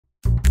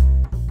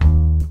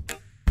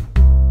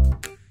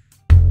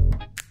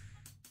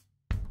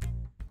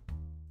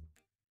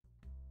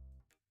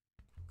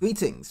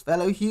Greetings,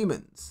 fellow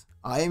humans.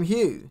 I am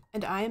Hugh.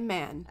 And I am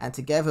Man. And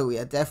together we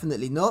are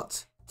definitely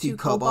not Two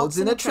kobolds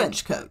in a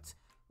trench coat.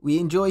 We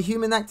enjoy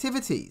human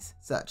activities,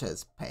 such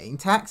as paying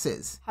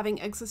taxes,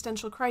 Having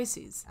existential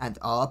crises, and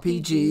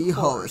RPG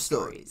horror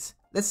stories.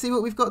 Let's see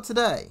what we've got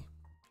today.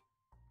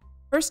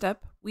 First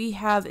up, we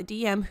have a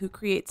DM who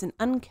creates an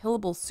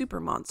unkillable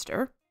super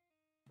monster,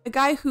 a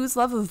guy whose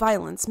love of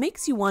violence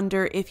makes you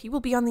wonder if he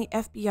will be on the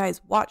FBI's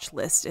watch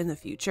list in the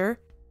future,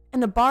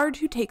 and a bard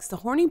who takes the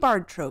horny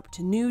bard trope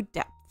to new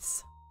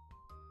depths.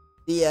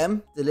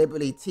 DM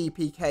deliberately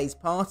TPK's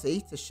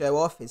party to show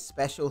off his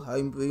special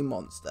homebrew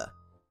monster,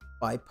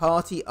 by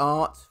Party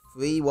Art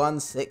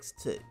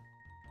 3162.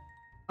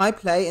 I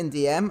play and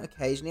DM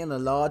occasionally on a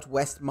large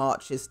West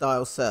Marches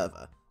style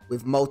server,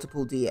 with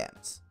multiple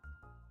DMs.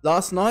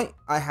 Last night,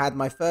 I had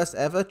my first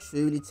ever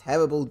truly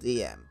terrible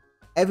DM.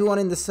 Everyone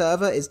in the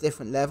server is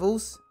different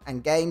levels,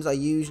 and games are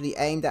usually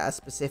aimed at a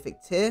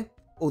specific tier,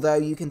 although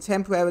you can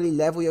temporarily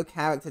level your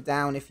character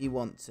down if you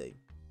want to.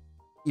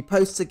 He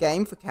posts a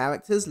game for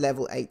characters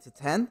level 8 to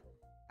 10,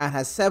 and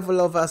has several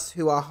of us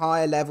who are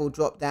higher level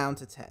drop down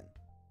to 10.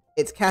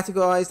 It's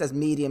categorized as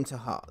medium to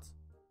hard.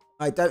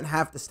 I don't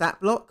have the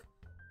stat block,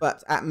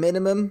 but at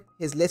minimum,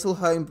 his little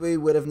homebrew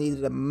would have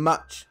needed a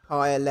much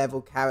higher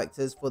level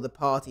characters for the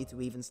party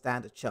to even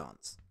stand a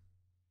chance.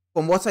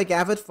 From what I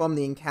gathered from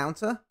the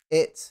encounter,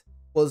 it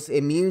was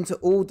immune to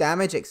all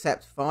damage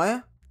except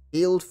fire,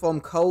 healed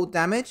from cold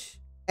damage.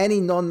 Any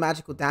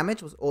non-magical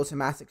damage was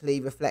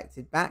automatically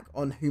reflected back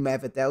on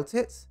whomever dealt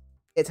it.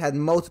 It had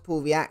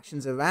multiple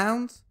reactions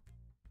around.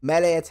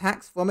 Melee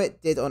attacks from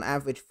it did on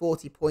average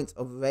 40 points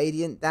of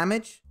radiant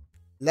damage.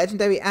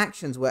 Legendary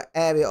actions were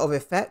area of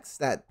effects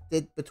that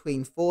did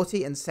between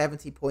 40 and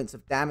 70 points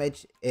of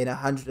damage in a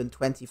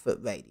 120 foot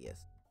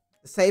radius.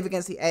 The save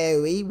against the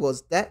AoE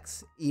was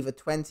Dex, either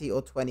 20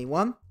 or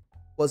 21,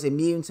 was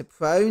immune to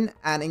prone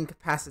and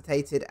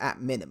incapacitated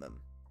at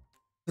minimum.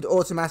 Could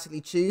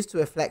automatically choose to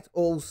reflect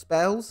all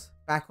spells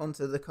back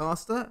onto the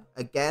caster,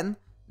 again,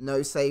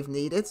 no save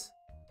needed.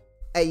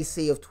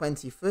 AC of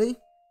 23.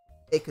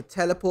 It could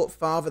teleport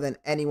farther than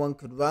anyone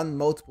could run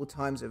multiple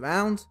times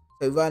around,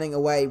 so running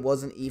away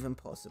wasn't even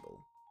possible.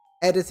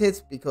 Edited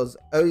because,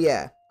 oh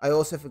yeah, I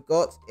also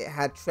forgot it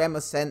had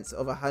tremor sense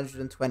of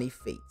 120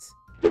 feet.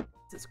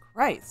 Jesus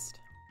Christ.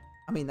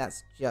 I mean,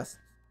 that's just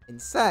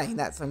insane.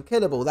 That's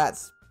unkillable.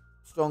 That's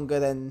stronger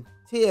than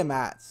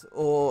Tiamat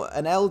or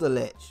an Elder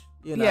Lich.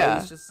 You know, Yeah.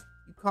 It's just,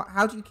 you can't,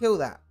 how do you kill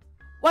that?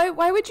 Why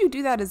would you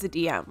do that as a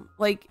DM?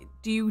 Like,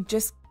 do you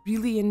just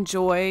really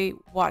enjoy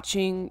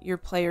watching your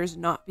players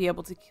not be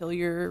able to kill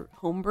your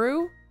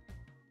homebrew?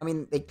 I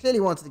mean, they clearly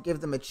wanted to give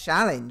them a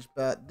challenge,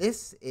 but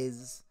this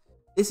is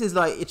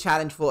like a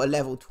challenge for a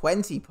level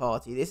 20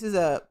 party. This is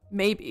a...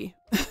 Maybe.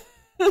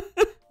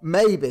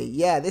 Maybe,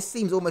 yeah. This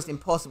seems almost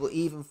impossible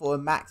even for a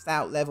maxed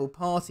out level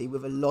party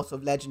with a lot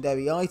of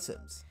legendary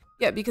items.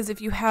 Yeah, because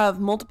if you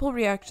have multiple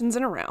reactions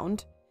in a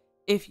round,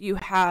 if you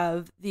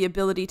have the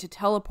ability to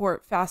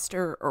teleport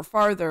faster or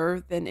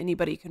farther than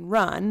anybody can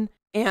run,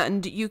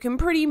 and you can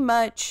pretty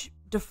much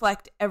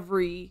deflect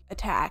every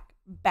attack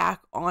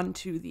back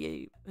onto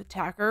the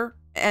attacker.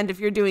 And if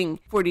you're doing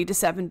 40 to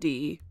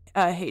 70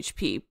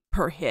 HP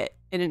per hit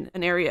in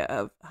an area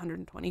of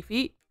 120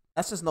 feet.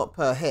 That's just not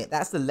per hit.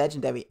 That's the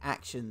legendary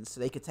actions, so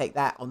they could take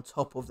that on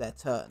top of their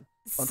turn.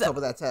 On top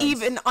of their turns.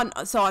 Even on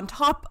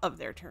top of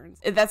their turns.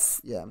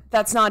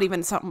 That's not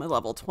even something at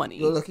level 20.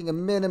 You're looking a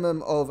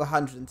minimum of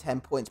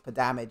 110 points per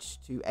damage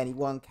to any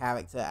one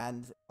character,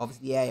 and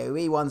obviously the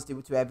AoE ones do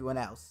it to everyone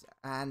else.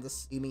 And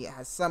assuming it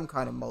has some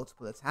kind of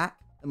multiple attack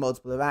and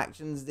multiple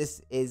actions,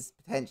 this is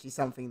potentially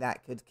something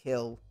that could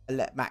kill a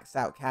maxed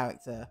out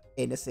character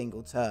in a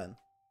single turn.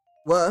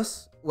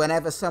 Worse,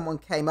 whenever someone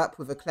came up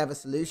with a clever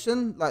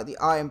solution, like the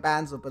Iron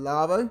Bands of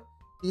Bolaro,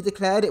 he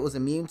declared it was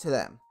immune to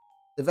them.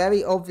 The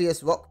very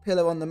obvious rock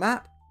pillar on the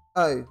map?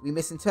 Oh, we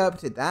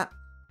misinterpreted that.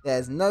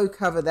 There's no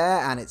cover there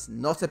and it's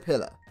not a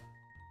pillar.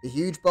 The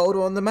huge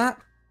boulder on the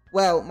map?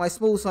 Well, my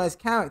small-sized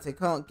character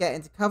can't get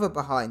into cover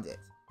behind it.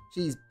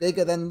 She's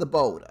bigger than the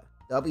boulder.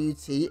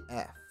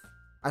 WTF.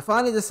 I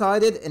finally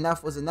decided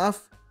enough was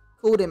enough,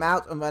 called him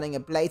out on running a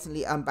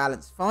blatantly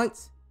unbalanced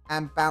fight,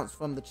 and bounced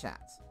from the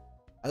chat.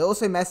 I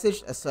also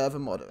messaged a server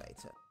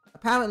moderator.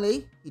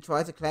 Apparently, he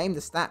tried to claim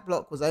the stat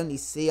block was only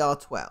CR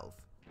 12.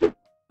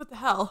 What the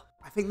hell?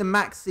 I think the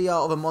max CR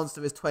of a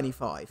monster is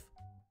 25.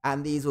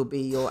 And these will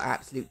be your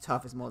absolute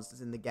toughest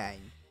monsters in the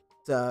game.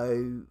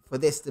 So, for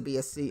this to be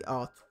a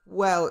CR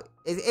 12,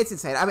 it's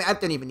insane. I mean, I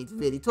don't even need to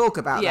really talk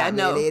about that,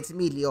 really. It's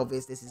immediately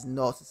obvious this is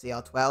not a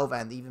CR 12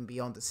 and even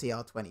beyond a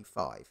CR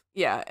 25.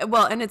 Yeah,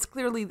 well, and it's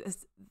clearly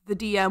the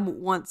DM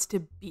wants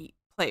to beat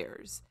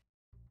players.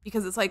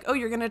 Because it's like, oh,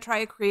 you're going to try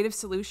a creative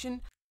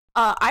solution?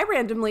 I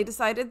randomly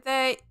decided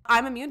that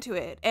I'm immune to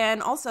it.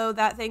 And also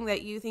that thing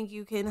that you think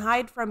you can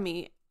hide from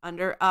me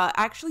under,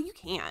 actually you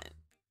can't.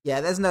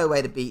 Yeah, there's no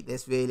way to beat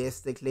this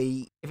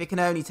realistically. If it can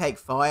only take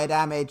fire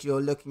damage,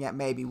 you're looking at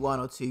maybe 1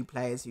 or 2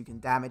 players who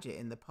can damage it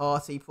in the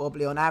party,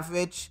 probably on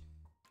average.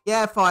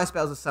 Yeah, fire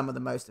spells are some of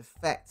the most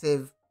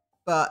effective,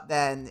 but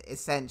then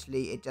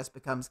essentially it just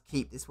becomes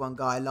keep this one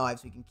guy alive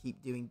so we can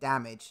keep doing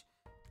damage.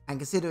 And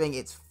considering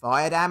it's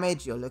fire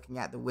damage, you're looking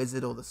at the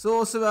wizard or the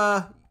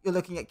sorcerer, you're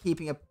looking at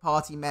keeping a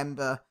party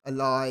member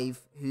alive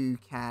who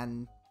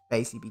can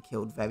basically be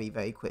killed very,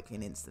 very quickly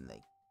and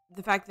instantly.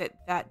 The fact that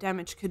that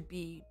damage could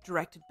be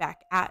directed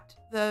back at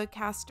the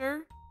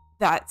caster,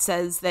 that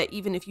says that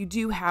even if you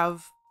do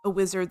have a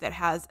wizard that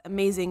has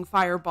amazing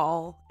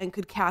fireball and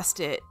could cast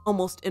it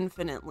almost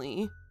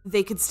infinitely,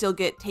 they could still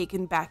get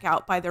taken back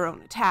out by their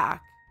own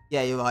attack.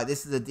 Yeah, you're right.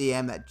 This is a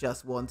DM that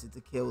just wanted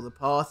to kill the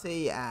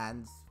party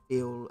and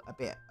feel a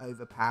bit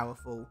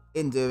overpowerful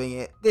in doing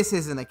it. This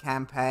isn't a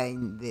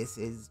campaign. This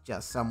is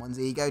just someone's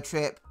ego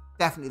trip.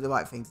 Definitely the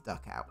right thing to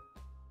duck out.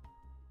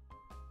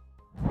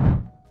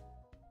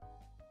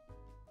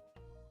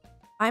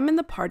 I'm in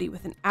the party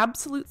with an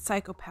absolute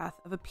psychopath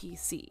of a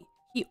PC.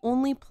 He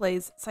only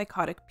plays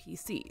psychotic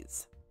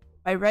PCs.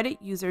 By Reddit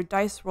user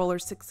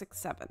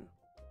DiceRoller667.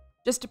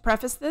 Just to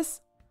preface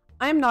this,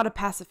 I am not a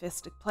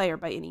pacifistic player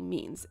by any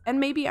means, and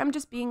maybe I'm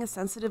just being a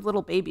sensitive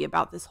little baby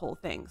about this whole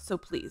thing, so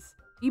please,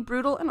 be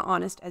brutal and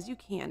honest as you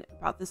can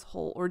about this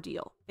whole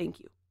ordeal. Thank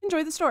you.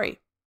 Enjoy the story.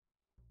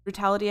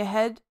 Brutality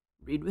ahead,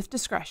 read with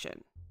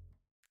discretion.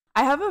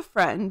 I have a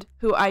friend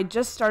who I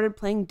just started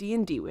playing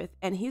D&D with,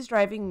 and he's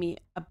driving me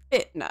a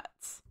bit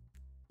nuts.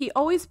 He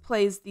always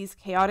plays these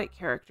chaotic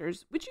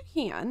characters, which you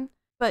can,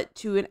 but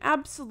to an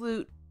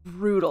absolute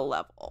brutal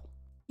level.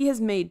 He has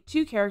made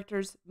 2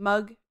 characters,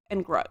 Mug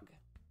and Grug.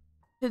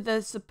 To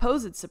the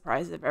supposed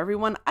surprise of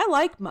everyone, I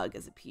like Mug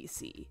as a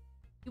PC.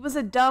 He was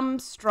a dumb,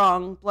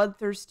 strong,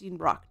 bloodthirsty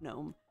rock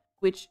gnome,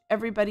 which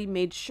everybody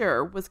made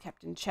sure was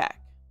kept in check.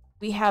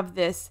 We have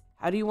this,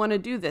 how do you want to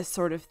do this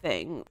sort of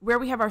thing, where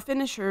we have our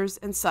finishers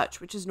and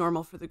such, which is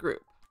normal for the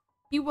group.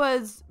 He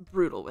was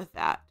brutal with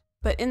that,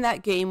 but in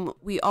that game,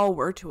 we all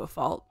were to a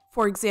fault.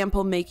 For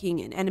example,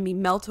 making an enemy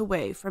melt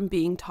away from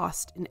being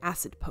tossed an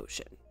acid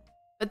potion.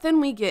 But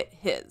then we get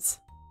his.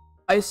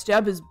 I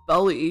stab his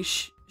belly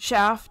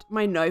shaft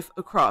my knife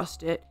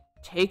across it,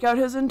 take out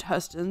his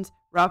intestines,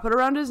 wrap it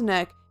around his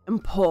neck,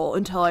 and pull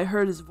until I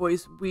heard his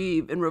voice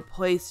weave and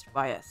replaced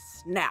by a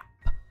snap.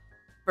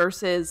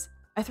 Versus,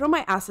 I throw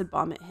my acid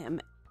bomb at him.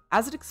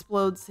 As it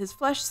explodes, his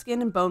flesh,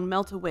 skin, and bone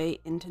melt away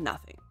into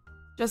nothing.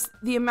 Just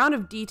the amount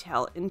of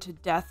detail into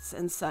deaths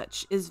and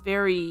such is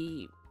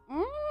very...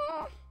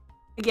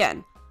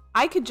 Again,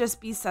 I could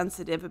just be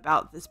sensitive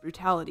about this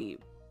brutality,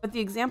 but the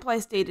example I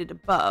stated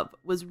above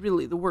was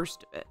really the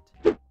worst of it.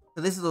 So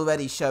this is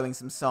already showing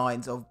some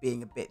signs of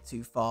being a bit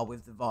too far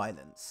with the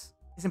violence.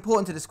 It's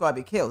important to describe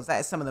your kills. That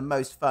is some of the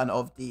most fun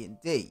of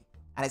D&D.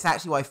 And it's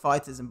actually why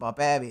fighters and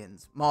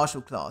barbarians,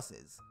 martial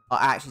classes, are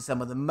actually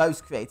some of the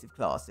most creative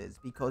classes,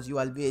 because you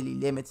are really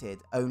limited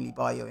only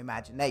by your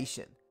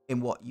imagination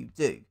in what you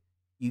do.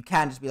 You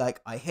can just be like,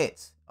 I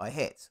hit,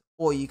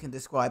 or you can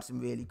describe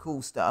some really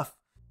cool stuff.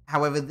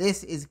 However,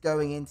 this is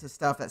going into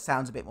stuff that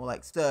sounds a bit more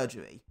like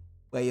surgery,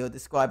 where you're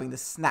describing the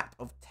snap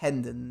of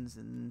tendons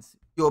and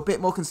you're a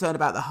bit more concerned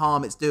about the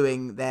harm it's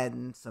doing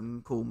than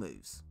some cool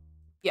moves.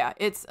 Yeah,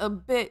 it's a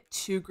bit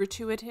too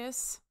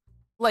gratuitous.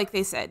 Like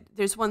they said,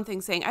 there's one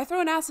thing saying, I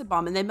throw an acid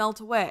bomb and they melt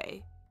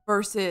away,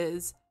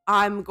 versus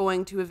I'm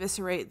going to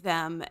eviscerate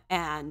them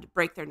and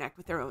break their neck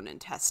with their own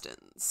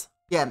intestines.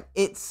 Yeah,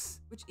 it's...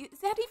 Which, is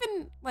that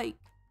even, like,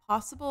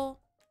 possible?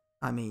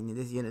 I mean,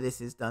 this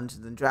is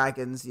Dungeons and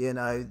Dragons,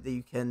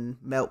 you can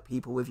melt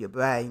people with your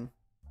brain.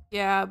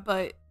 Yeah,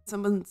 but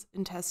someone's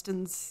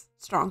intestines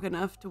strong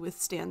enough to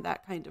withstand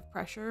that kind of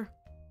pressure.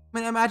 I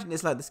mean, imagine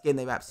it's like the skin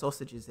they wrap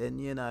sausages in,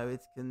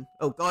 it can...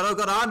 Oh god,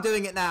 I'm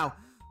doing it now!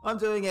 I'm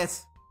doing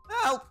it!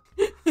 Help!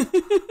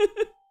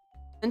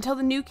 Until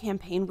the new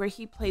campaign where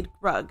he played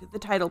Grug, the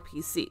title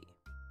PC.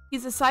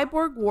 He's a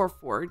cyborg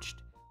warforged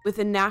with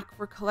a knack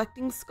for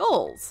collecting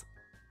skulls.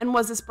 And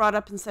was this brought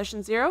up in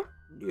Session 0?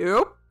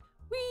 Nope.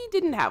 We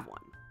didn't have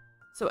one.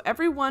 So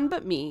everyone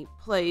but me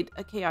played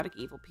a chaotic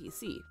evil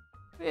PC,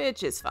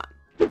 which is fun.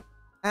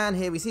 And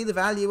here we see the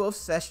value of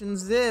Session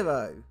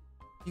 0.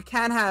 You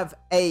can have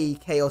a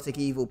chaotic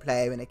evil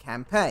player in a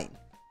campaign,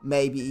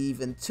 maybe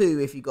even 2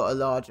 if you got a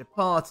larger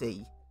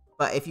party.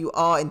 But if you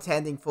are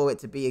intending for it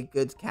to be a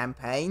good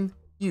campaign,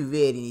 you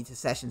really need to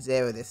Session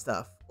 0 this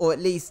stuff. Or at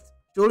least,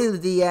 surely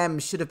the DM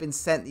should have been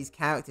sent these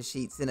character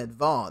sheets in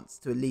advance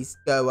to at least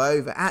go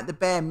over. At the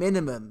bare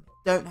minimum,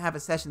 don't have a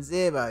Session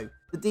 0.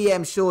 The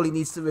DM surely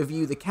needs to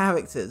review the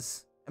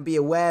characters and be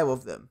aware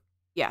of them.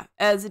 Yeah,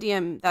 as a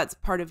DM, that's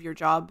part of your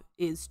job,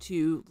 is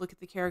to look at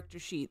the character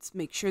sheets,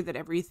 make sure that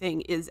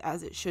everything is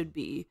as it should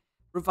be,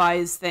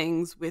 revise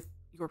things with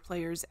your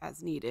players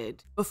as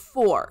needed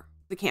before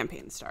the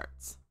campaign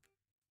starts.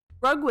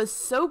 Grug was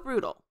so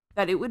brutal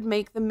that it would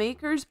make the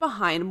makers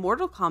behind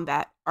Mortal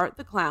Kombat, Art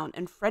the Clown,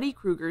 and Freddy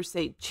Krueger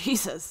say,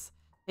 Jesus,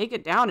 take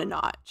it down a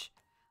notch.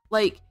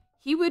 Like,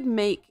 he would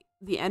make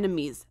the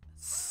enemies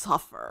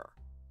suffer.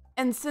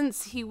 And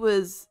since he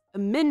was a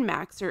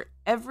min-maxer,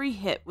 every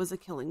hit was a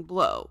killing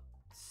blow.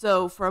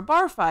 So for a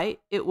bar fight,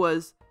 it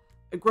was,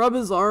 I grab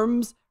his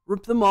arms,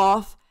 rip them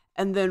off,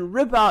 and then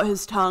rip out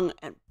his tongue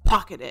and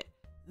pocket it.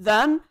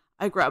 Then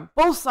I grab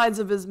both sides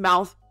of his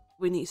mouth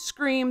when he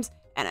screams,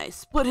 and I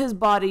split his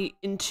body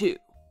in two.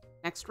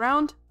 Next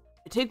round,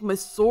 I take my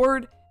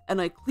sword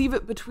and I cleave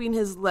it between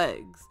his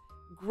legs,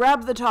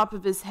 grab the top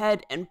of his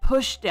head, and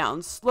push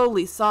down,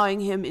 slowly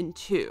sawing him in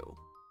two.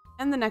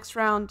 And the next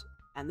round,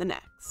 and the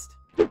next.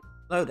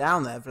 Slow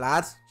down there,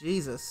 Vlad.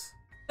 Jesus.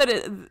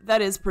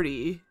 That is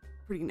pretty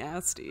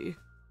nasty.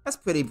 That's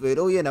pretty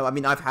brutal, you know. I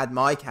mean, I've had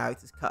my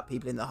characters cut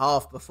people in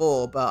half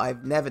before, but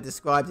I've never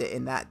described it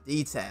in that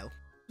detail.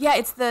 Yeah,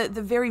 it's the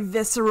very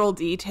visceral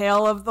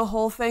detail of the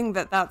whole thing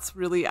that's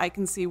really, I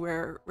can see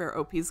where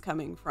OP's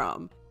coming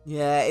from.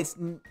 Yeah, it's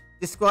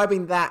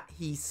describing that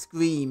he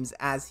screams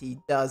as he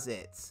does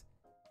it.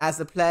 As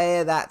a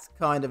player, that's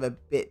kind of a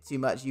bit too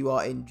much. You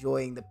are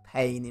enjoying the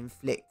pain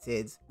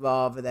inflicted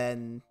rather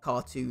than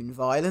cartoon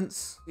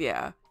violence.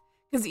 Yeah.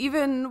 Because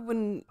even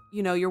when,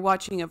 you're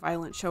watching a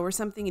violent show or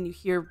something and you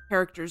hear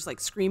characters like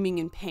screaming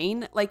in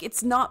pain, like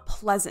it's not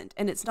pleasant,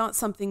 and it's not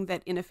something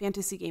that in a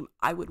fantasy game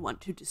I would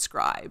want to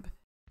describe.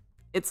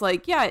 It's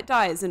like, yeah, it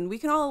dies, and we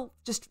can all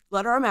just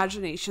let our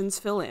imaginations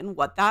fill in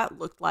what that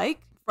looked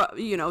like.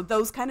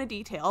 Those kind of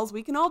details,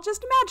 we can all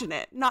just imagine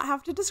it, not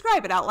have to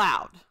describe it out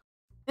loud.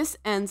 This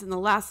ends in the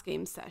last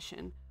game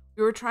session.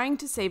 We were trying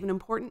to save an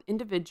important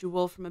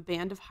individual from a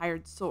band of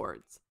hired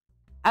swords.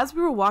 As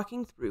we were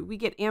walking through, we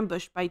get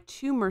ambushed by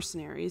two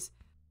mercenaries,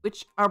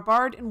 which our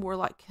bard and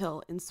warlock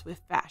kill in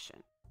swift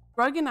fashion.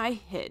 Grug and I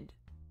hid,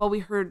 while we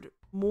heard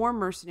more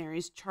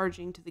mercenaries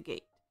charging to the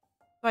gate.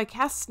 So I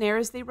cast snare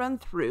as they run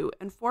through,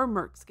 and 4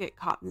 mercs get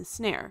caught in the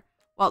snare,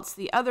 whilst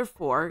the other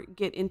 4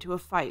 get into a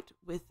fight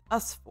with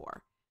us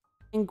 4.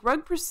 And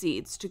Grug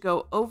proceeds to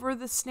go over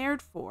the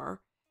snared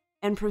 4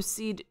 and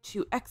proceed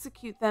to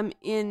execute them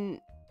in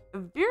a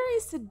very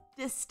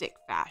sadistic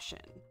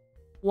fashion,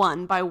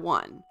 one by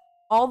one.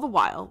 All the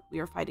while, we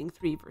are fighting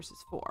 3 versus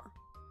 4.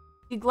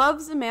 He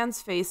gloves a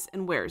man's face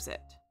and wears it,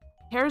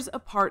 tears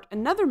apart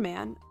another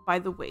man by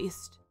the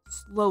waist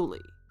slowly,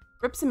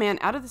 rips a man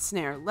out of the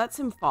snare, lets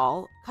him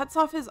fall, cuts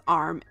off his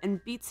arm,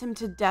 and beats him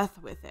to death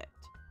with it.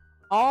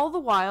 All the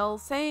while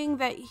saying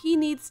that he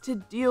needs to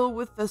deal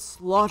with the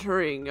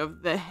slaughtering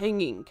of the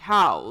hanging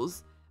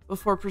cows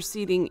before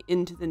proceeding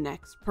into the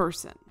next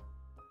person.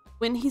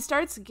 When he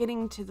starts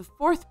getting to the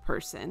 4th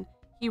person,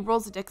 he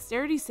rolls a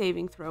dexterity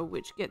saving throw,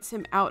 which gets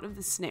him out of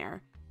the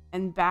snare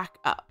and back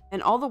up.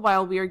 And all the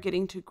while we are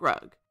getting to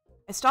Grug.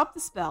 I stop the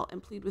spell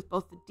and plead with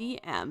both the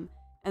DM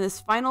and this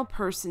final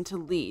person to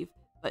leave,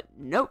 but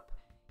nope.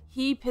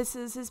 He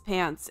pisses his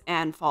pants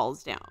and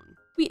falls down.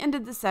 We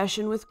ended the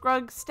session with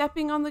Grug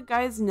stepping on the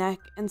guy's neck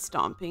and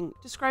stomping,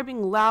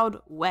 describing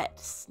loud, wet,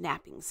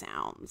 snapping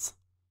sounds.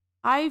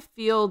 I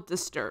feel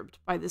disturbed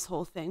by this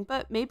whole thing,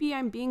 but maybe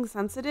I'm being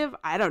sensitive.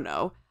 I don't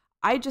know.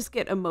 I just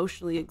get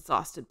emotionally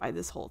exhausted by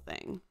this whole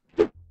thing.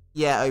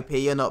 Yeah, OP,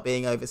 you're not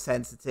being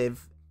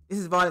oversensitive. This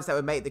is violence that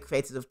would make the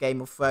creators of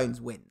Game of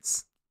Thrones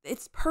wince.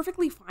 It's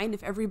perfectly fine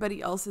if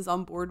everybody else is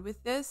on board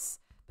with this,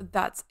 but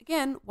that's,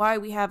 again, why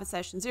we have a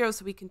session 0,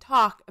 so we can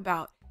talk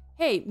about,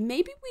 hey,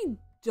 maybe we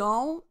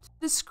don't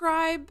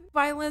describe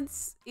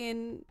violence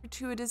in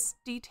gratuitous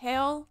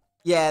detail.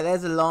 Yeah,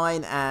 there's a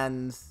line,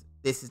 and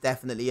this is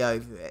definitely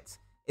over it.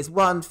 It's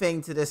one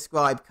thing to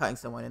describe cutting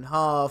someone in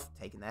half,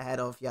 taking their head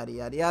off, yada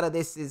yada yada.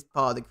 This is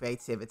part of the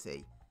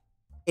creativity.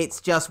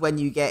 It's just when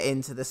you get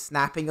into the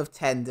snapping of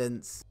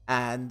tendons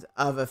and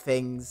other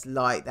things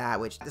like that,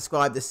 which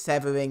describe the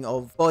severing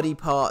of body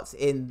parts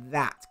in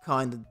that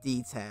kind of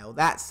detail.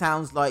 That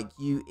sounds like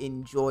you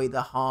enjoy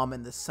the harm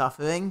and the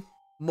suffering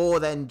more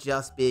than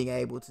just being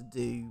able to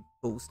do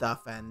cool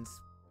stuff and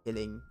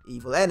killing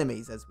evil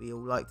enemies, as we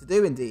all like to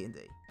do in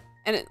D&D.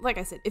 And like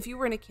I said, if you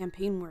were in a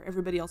campaign where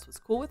everybody else was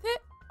cool with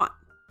it, fine.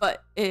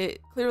 But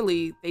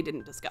clearly they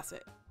didn't discuss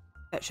it.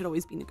 That should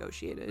always be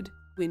negotiated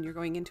when you're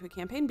going into a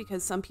campaign,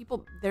 because some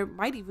people, there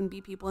might even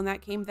be people in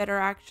that game that are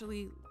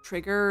actually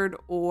triggered,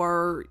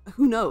 or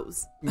who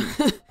knows,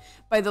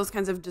 by those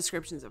kinds of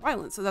descriptions of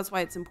violence. So that's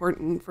why it's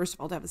important, first of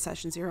all, to have a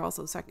session 0.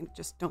 Also, second,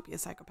 just don't be a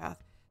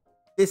psychopath.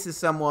 This is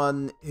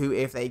someone who,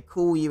 if they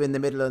call you in the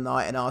middle of the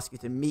night and ask you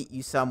to meet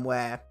you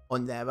somewhere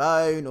on their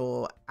own,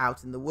 or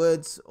out in the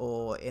woods,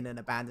 or in an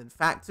abandoned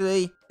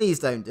factory, please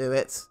don't do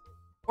it.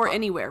 Or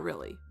anywhere,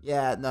 really.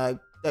 Yeah, no,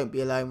 don't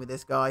be alone with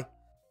this guy.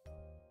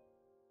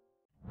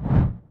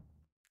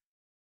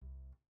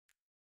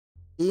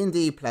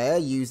 D&D player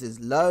uses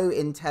low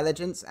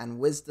intelligence and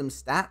wisdom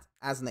stat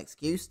as an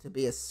excuse to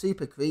be a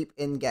super creep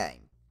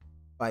in-game.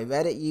 By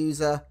Reddit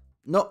user,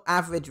 Not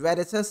Average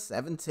Redditor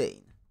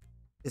 17.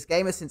 This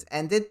game has since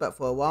ended, but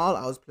for a while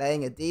I was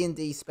playing a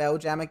D&D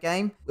Spelljammer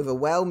game with a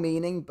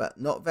well-meaning but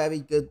not very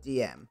good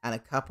DM and a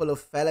couple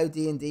of fellow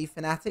D&D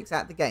fanatics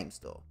at the game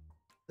store.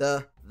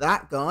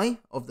 That guy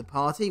of the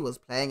party was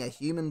playing a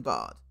human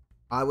bard.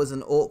 I was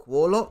an orc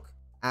warlock,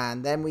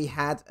 and then we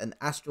had an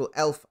astral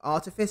elf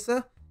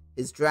artificer,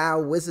 his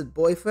drow wizard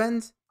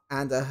boyfriend,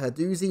 and a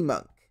Haduzi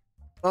monk.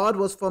 Bard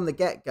was from the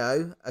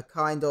get-go a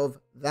kind of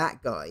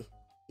that guy.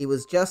 He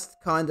was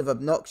just kind of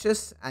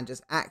obnoxious and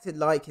just acted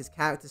like his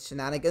character's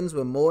shenanigans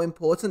were more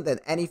important than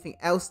anything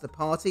else the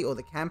party or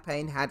the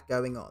campaign had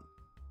going on.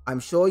 I'm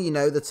sure you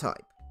know the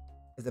type.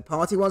 If the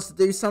party wants to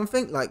do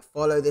something like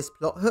follow this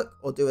plot hook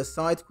or do a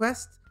side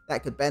quest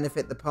that could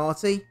benefit the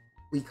party,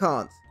 we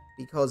can't,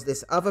 because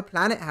this other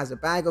planet has a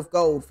bag of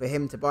gold for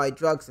him to buy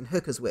drugs and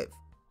hookers with,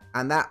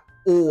 and that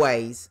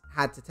always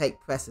had to take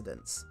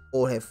precedence,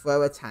 or he'll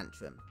throw a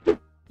tantrum.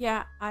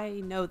 Yeah,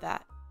 I know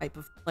that type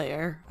of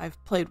player.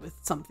 I've played with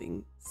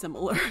something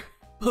similar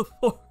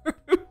before,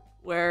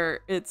 where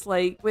it's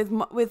like with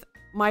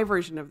my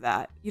version of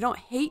that, you don't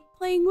hate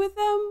playing with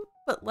them,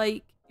 but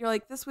like you're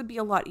like, this would be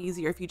a lot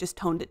easier if you just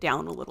toned it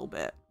down a little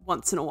bit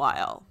once in a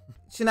while.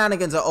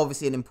 Shenanigans are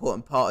obviously an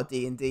important part of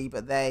D&D,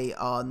 but they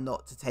are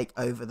not to take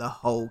over the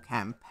whole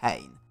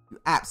campaign. You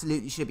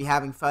absolutely should be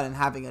having fun and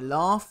having a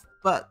laugh,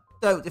 but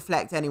don't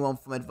deflect anyone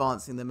from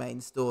advancing the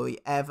main story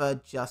ever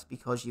just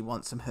because you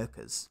want some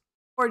hookers.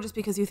 Or just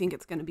because you think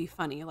it's going to be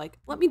funny. Like,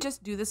 let me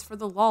just do this for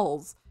the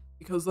lulz,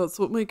 because that's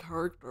what my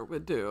character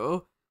would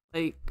do.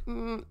 Like,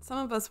 some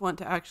of us want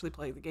to actually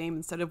play the game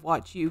instead of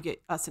watch you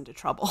get us into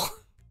trouble.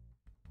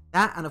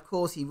 That, and of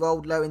course he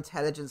rolled low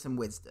intelligence and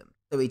wisdom,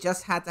 so he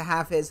just had to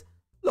have his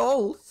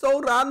 "lol,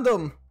 so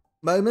random"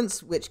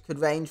 moments, which could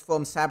range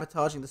from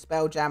sabotaging the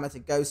spelljammer to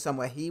go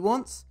somewhere he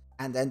wants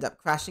and end up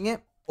crashing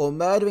it, or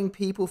murdering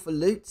people for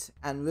loot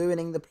and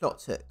ruining the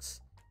plot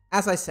hooks.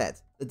 As I said,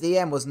 the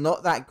DM was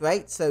not that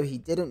great, so he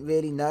didn't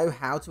really know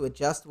how to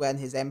adjust when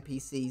his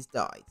NPCs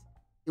died.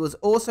 He was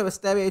also a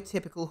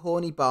stereotypical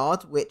horny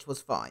bard, which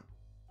was fine.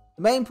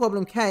 The main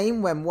problem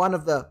came when one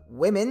of the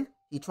women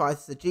he tried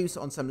to seduce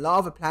on some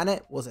lava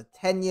planet was a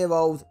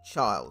 10-year-old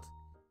child.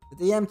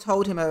 The DM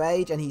told him her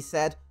age and he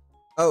said,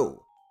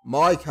 "Oh,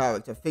 my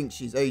character thinks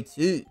she's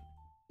 18.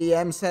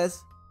 DM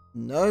says,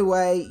 "No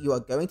way, you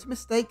are going to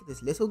mistake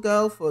this little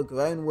girl for a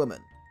grown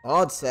woman."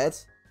 Bard said,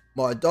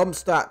 "My dom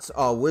stats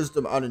are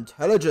wisdom and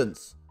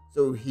intelligence,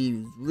 so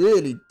he's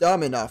really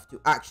dumb enough to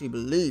actually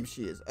believe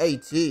she is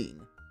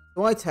 18.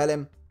 So I tell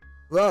him,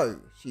 "Bro,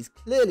 she's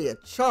clearly a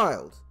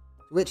child."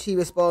 To which he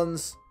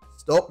responds,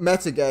 "Stop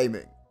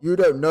metagaming. You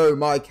don't know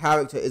my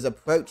character is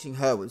approaching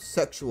her with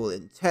sexual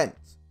intent,"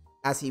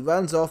 as he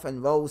runs off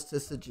and rolls to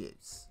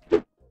seduce.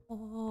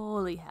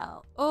 Holy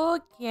hell.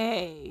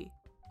 Okay,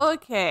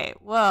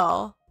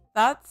 well,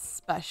 that's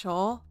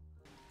special.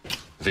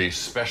 The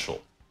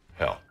special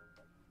hell.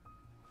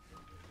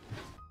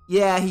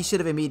 Yeah, he should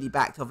have immediately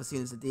backed off as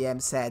soon as the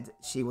DM said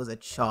she was a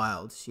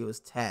child. She was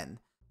 10.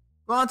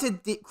 Granted,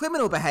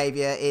 criminal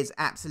behaviour is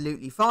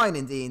absolutely fine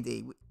in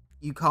D&D.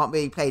 You can't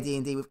really play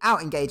D&D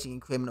without engaging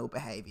in criminal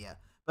behaviour.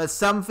 But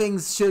some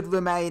things should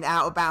remain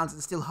out of bounds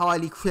and still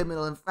highly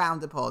criminal and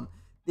frowned upon.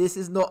 This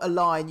is not a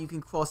line you can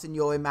cross in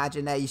your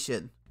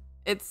imagination.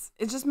 It's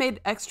just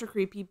made extra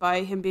creepy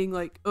by him being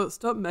like, "Oh,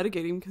 stop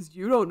metagaming because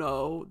you don't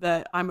know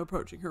that I'm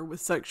approaching her with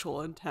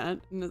sexual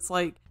intent." And it's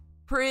like,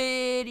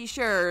 pretty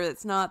sure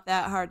it's not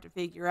that hard to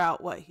figure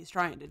out what he's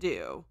trying to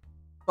do.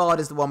 Bard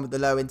is the one with the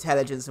low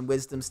intelligence and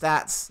wisdom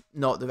stats,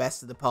 not the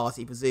rest of the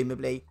party,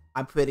 presumably.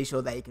 I'm pretty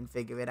sure they can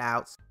figure it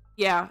out.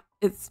 Yeah,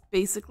 it's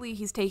basically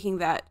he's taking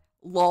that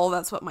lol,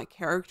 that's what my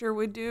character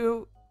would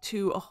do,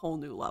 to a whole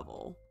new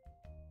level.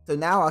 So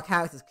now our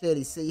characters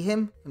clearly see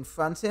him,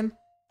 confront him,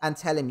 and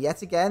tell him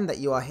yet again that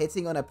you are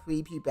hitting on a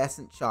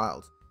prepubescent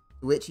child,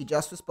 to which he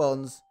just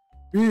responds,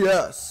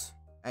 "BS,"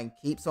 and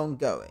keeps on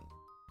going.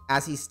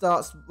 As he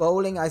starts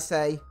rolling, I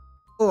say,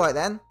 "Alright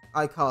then,"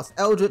 I cast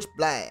Eldritch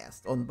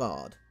Blast on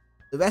Bard.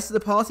 The rest of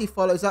the party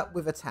follows up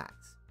with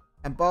attacks,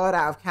 and Bard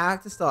out of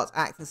character starts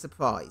acting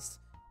surprised,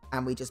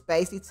 and we just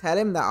basically tell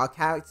him that our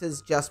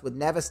characters just would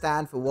never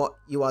stand for what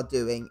you are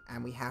doing,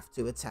 and we have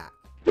to attack.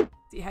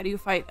 See, how do you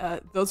fight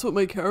 "that's what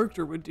my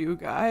character would do"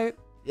 guy?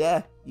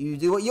 Yeah, you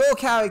do what your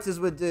characters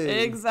would do.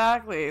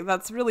 Exactly.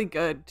 That's really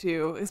good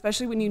too,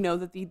 especially when you know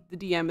that the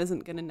DM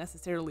isn't going to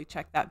necessarily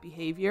check that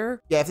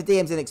behavior. Yeah, if the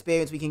DM's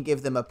inexperienced, we can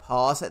give them a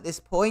pass at this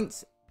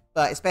point,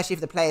 but especially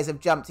if the players have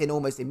jumped in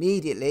almost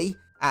immediately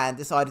and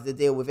decided to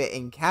deal with it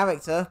in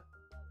character,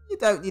 you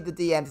don't need the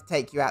DM to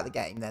take you out of the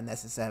game then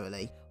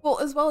necessarily. Well,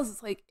 as well as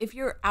it's like, if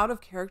you're out of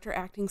character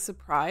acting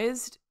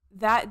surprised,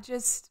 that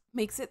just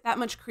makes it that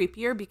much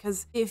creepier,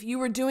 because if you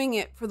were doing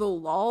it for the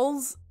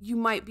lulz, you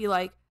might be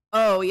like,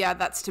 "Oh yeah,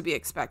 that's to be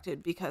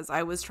expected because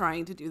I was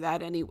trying to do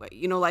that anyway."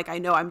 You know, like, I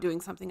know I'm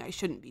doing something I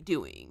shouldn't be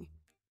doing.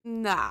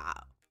 Nah,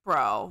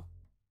 bro.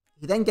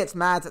 He then gets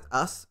mad at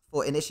us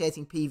for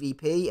initiating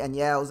PvP and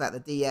yells at the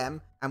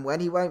DM, and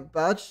when he won't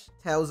budge,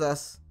 tells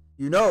us,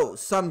 "You know,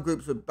 some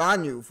groups would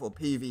ban you for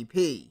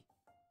PvP."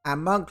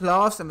 And Monk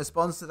laughs and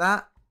responds to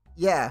that,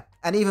 "Yeah,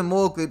 and even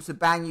more groups would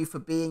ban you for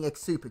being a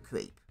super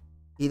creep."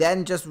 He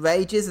then just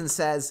rages and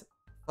says,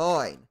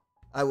 "Fine,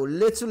 I will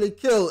literally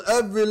kill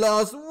every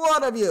last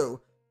one of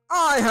you.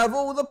 I have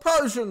all the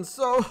potions,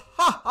 so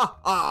ha ha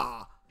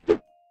ha."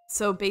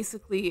 So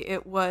basically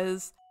it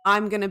was,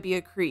 I'm gonna be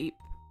a creep,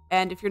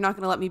 and if you're not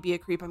gonna let me be a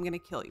creep, I'm gonna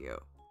kill you.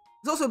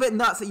 It's also a bit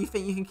nuts that you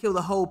think you can kill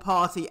the whole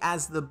party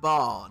as the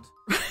bard.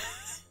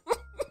 It's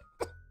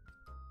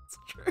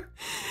true.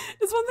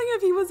 It's one thing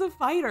if he was a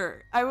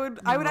fighter. I would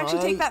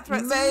actually take that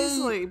threat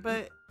seriously,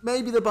 but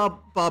maybe the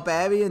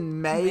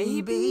barbarian,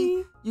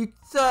 maybe. You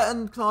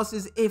certain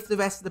classes, if the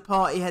rest of the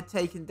party had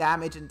taken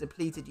damage and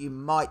depleted, you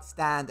might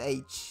stand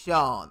a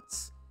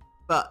chance.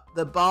 But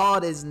the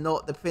bard is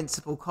not the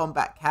principal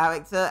combat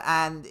character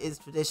and is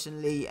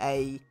traditionally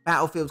a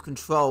battlefield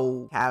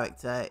control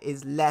character,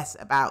 is less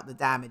about the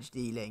damage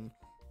dealing,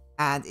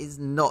 and is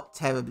not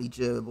terribly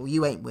durable.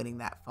 You ain't winning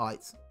that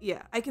fight.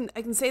 Yeah, I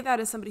can say that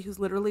as somebody who's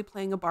literally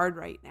playing a bard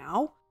right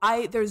now.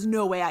 There's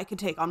no way I could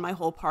take on my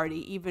whole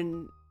party,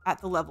 even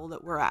at the level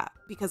that we're at,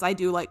 because I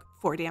do like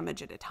 4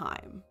 damage at a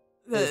time.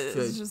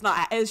 It's just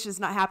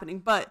not happening.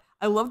 But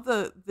I love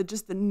the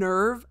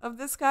nerve of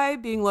this guy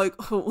being like,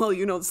 oh, well,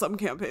 you know, some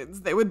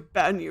campaigns they would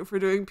ban you for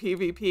doing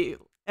PvP,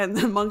 and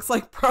then Monk's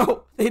like,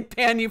 bro, they'd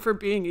ban you for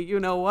being a you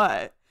know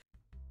what.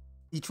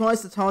 He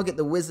tries to target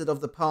the wizard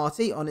of the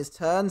party on his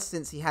turn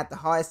since he had the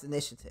highest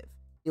initiative.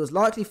 He was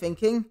likely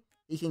thinking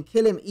he can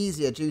kill him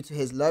easier due to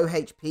his low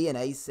HP and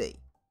AC.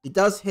 He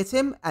does hit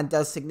him and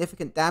does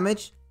significant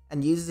damage,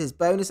 and uses his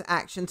bonus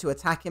action to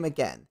attack him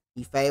again.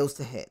 He fails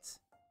to hit.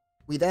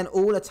 We then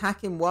all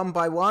attack him one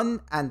by one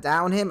and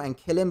down him and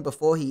kill him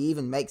before he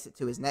even makes it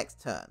to his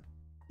next turn.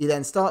 He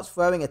then starts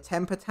throwing a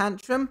temper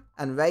tantrum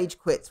and rage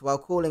quits while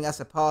calling us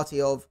a party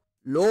of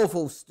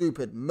lawful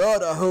stupid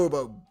murder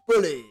hobo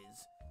bullies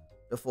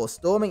before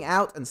storming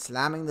out and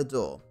slamming the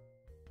door.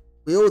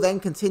 We all then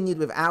continued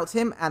without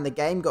him, and the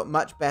game got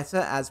much better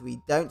as we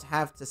don't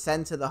have to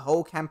center the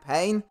whole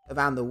campaign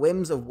around the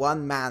whims of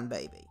one man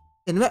baby.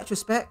 In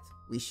retrospect,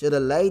 we should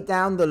have laid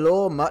down the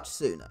law much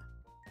sooner.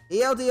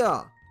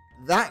 ELDR,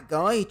 that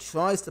guy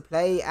tries to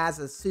play as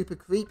a super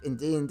creep in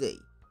D&D.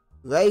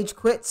 Rage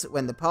quits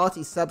when the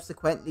party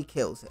subsequently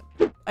kills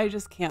him. I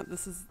just can't.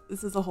 This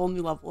is a whole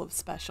new level of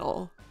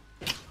special.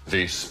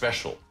 The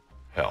special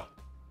hell.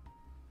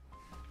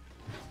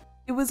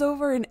 It was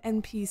over an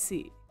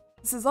NPC.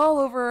 This is all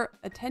over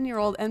a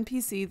 10-year-old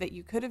NPC that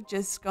you could have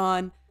just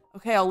gone,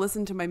 okay, I'll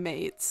listen to my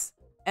mates,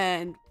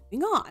 and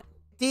moving on.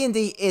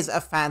 D&D is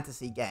a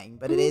fantasy game,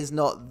 but it is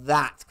not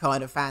that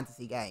kind of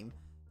fantasy game.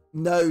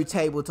 No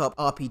tabletop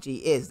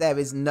RPG is. There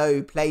is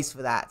no place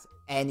for that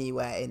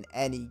anywhere in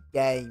any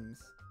games.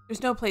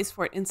 There's no place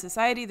for it in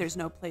society. There's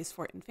no place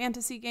for it in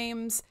fantasy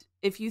games.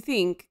 If you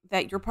think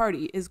that your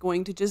party is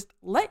going to just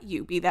let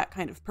you be that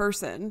kind of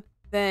person,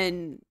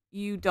 then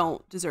you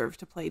don't deserve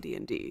to play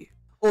D&D.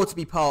 Or to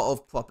be part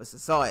of proper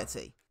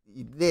society.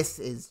 This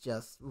is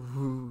just...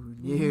 Ooh,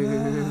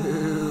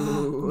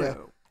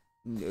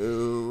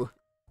 no.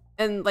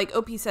 And like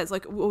OP says,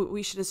 like,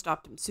 we should have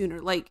stopped him sooner.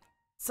 Like,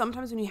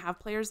 sometimes when you have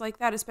players like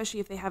that, especially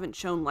if they haven't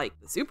shown like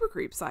the super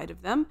creep side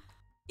of them,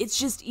 it's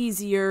just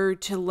easier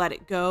to let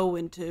it go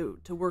and to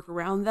work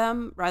around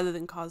them rather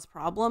than cause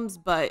problems.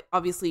 But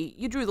obviously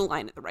you drew the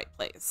line at the right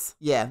place.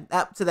 Yeah,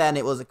 up to then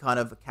it was a kind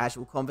of a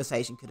casual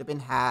conversation could have been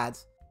had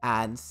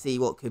and see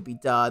what could be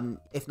done.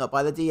 If not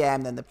by the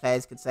DM, then the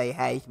players could say,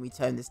 hey, can we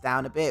tone this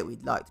down a bit?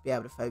 We'd like to be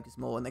able to focus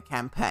more on the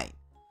campaign.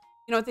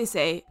 You know what they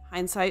say,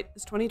 hindsight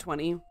is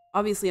 20/20.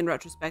 Obviously, in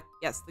retrospect,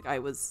 yes, the guy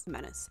was a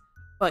menace.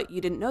 But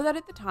you didn't know that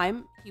at the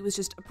time. He was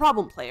just a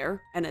problem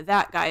player, and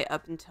that guy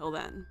up until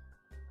then.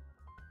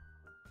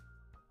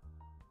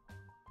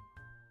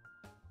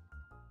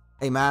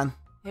 Hey man.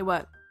 Hey,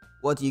 what?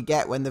 What do you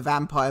get when the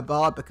vampire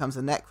bard becomes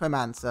a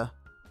necromancer?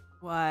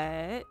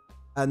 What?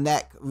 A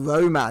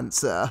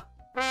necromancer.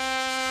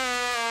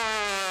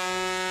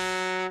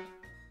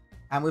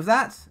 And with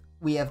that,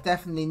 we have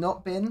definitely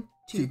not been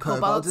two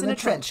kobolds in a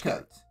trench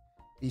coat.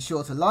 Be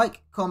sure to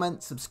like,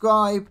 comment,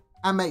 subscribe,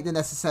 and make the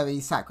necessary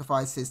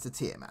sacrifices to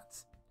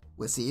Tiamat.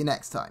 We'll see you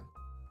next time.